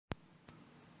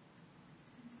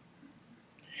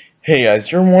Hey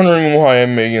guys, you're wondering why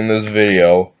I'm making this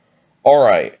video.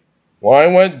 Alright, when I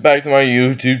went back to my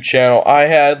YouTube channel, I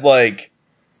had like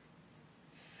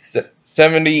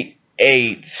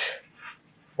 78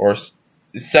 or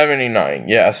 79.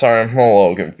 Yeah, sorry, I'm a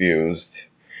little confused.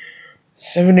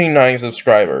 79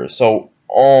 subscribers. So,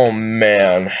 oh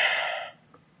man.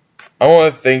 I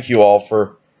want to thank you all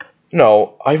for, I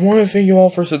want to thank you all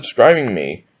for subscribing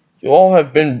me. You all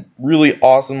have been really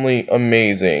awesomely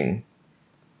amazing.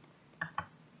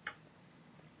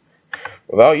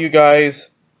 Without you guys,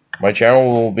 my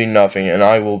channel will be nothing, and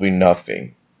I will be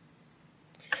nothing.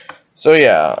 So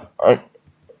yeah, I'm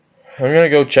gonna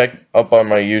go check up on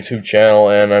my YouTube channel,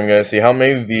 and I'm gonna see how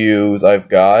many views I've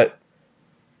got.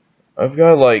 I've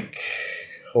got like,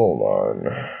 hold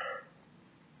on,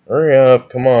 hurry up,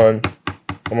 come on,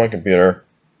 computer.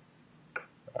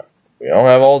 We don't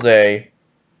have all day.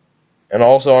 And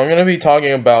also, I'm gonna be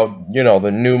talking about,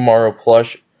 the new Mario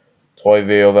plush toy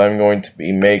video that I'm going to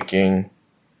be making.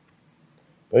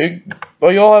 But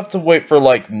you'll have to wait for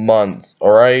like months,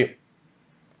 alright?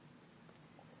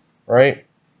 Right?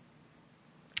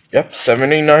 Yep,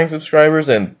 79 subscribers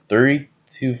and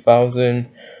 32,000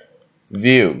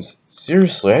 views.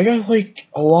 Seriously, I got like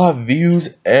a lot of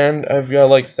views and I've got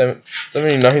like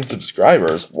 79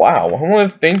 subscribers. Wow, I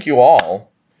want to thank you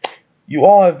all. You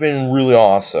all have been really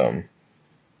awesome.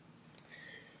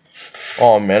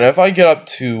 Oh man, if I get up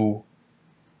to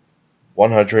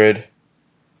 100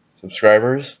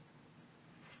 subscribers.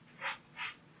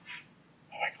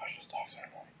 Oh my gosh, those dogs are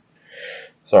annoying.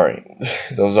 Sorry,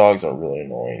 those dogs are really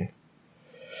annoying.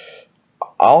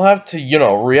 I'll have to,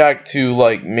 react to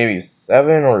like maybe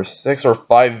 7 or 6 or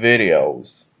 5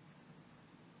 videos.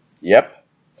 Yep.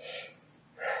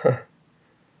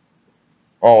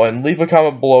 Oh, and leave a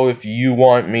comment below if you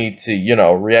want me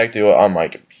to, react to it on my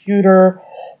computer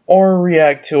or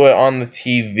react to it on the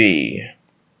TV.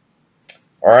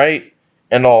 Alright?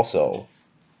 And also,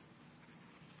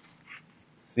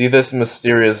 see this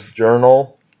mysterious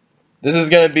journal? This is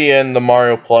going to be in the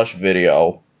Mario plush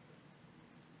video.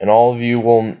 And all of you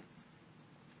will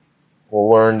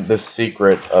learn the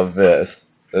secrets of this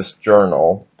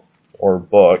journal or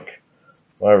book,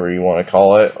 whatever you want to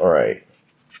call it. Alright.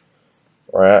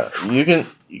 Alright. You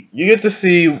get to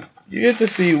see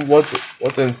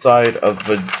what's inside of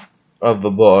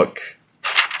the book.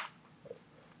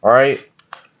 Alright?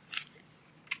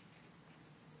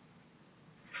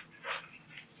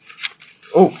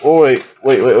 Oh wait.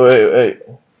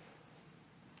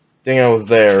 Think I was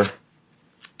there.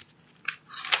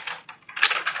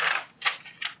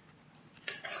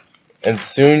 And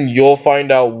soon you'll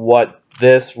find out what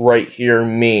this right here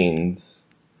means.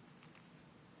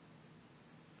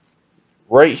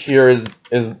 Right here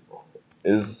is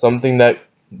something that's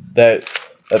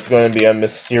going to be a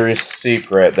mysterious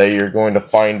secret that you're going to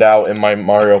find out in my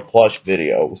Mario plush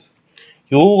videos.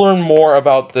 You'll learn more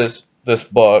about this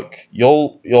book.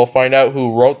 You'll find out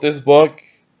who wrote this book.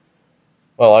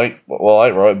 Well, I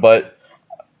wrote it,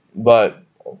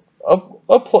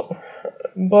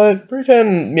 but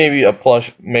pretend maybe a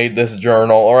plush made this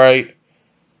journal. All right.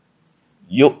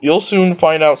 You'll soon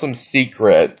find out some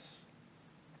secrets.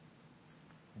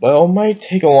 But it might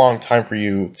take a long time for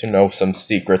you to know some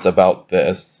secrets about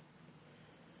this.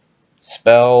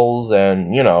 Spells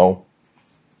and,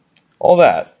 all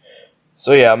that.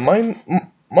 So yeah, my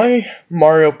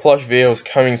Mario plush video is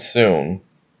coming soon.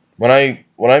 When I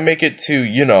make it to,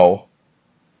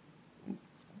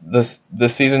 the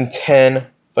season 10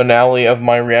 finale of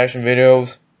my reaction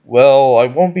videos, well, I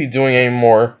won't be doing any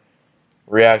more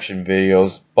reaction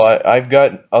videos, but I've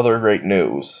got other great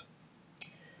news.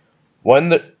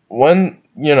 When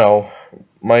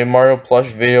my Mario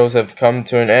plush videos have come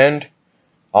to an end,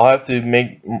 I'll have to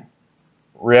make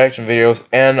reaction videos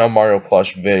and a Mario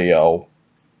plush video.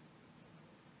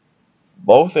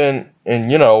 Both in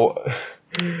in a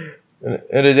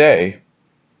day.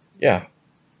 Yeah.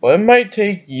 But it might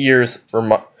take years for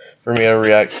me to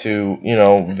react to,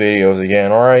 videos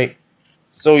again, alright?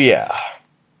 So yeah.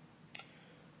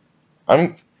 Oh my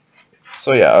gosh.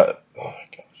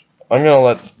 I'm gonna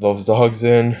let those dogs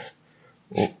in.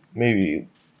 Maybe,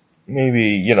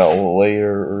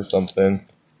 later or something.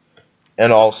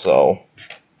 And also,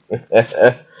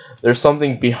 there's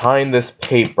something behind this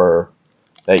paper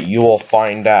that you will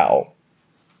find out.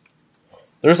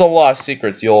 There's a lot of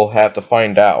secrets you'll have to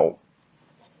find out.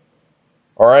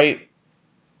 Alright?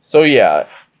 So yeah,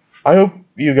 I hope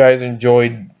you guys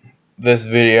enjoyed this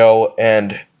video,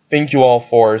 and thank you all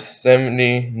for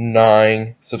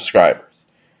 79 subscribers.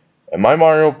 And my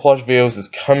Mario plush videos is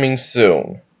coming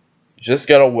soon. You just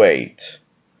gotta wait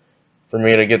for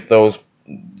me to get those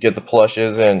get the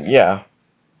plushes, and yeah.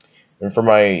 And for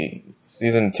my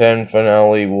season 10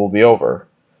 finale will be over.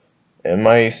 And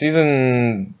my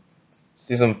season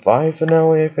 5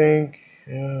 finale, I think.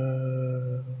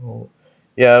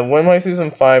 Yeah, when my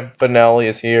season 5 finale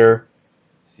is here,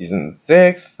 season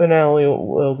 6 finale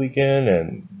will begin,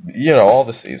 and all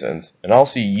the seasons. And I'll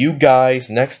see you guys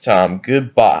next time.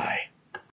 Goodbye.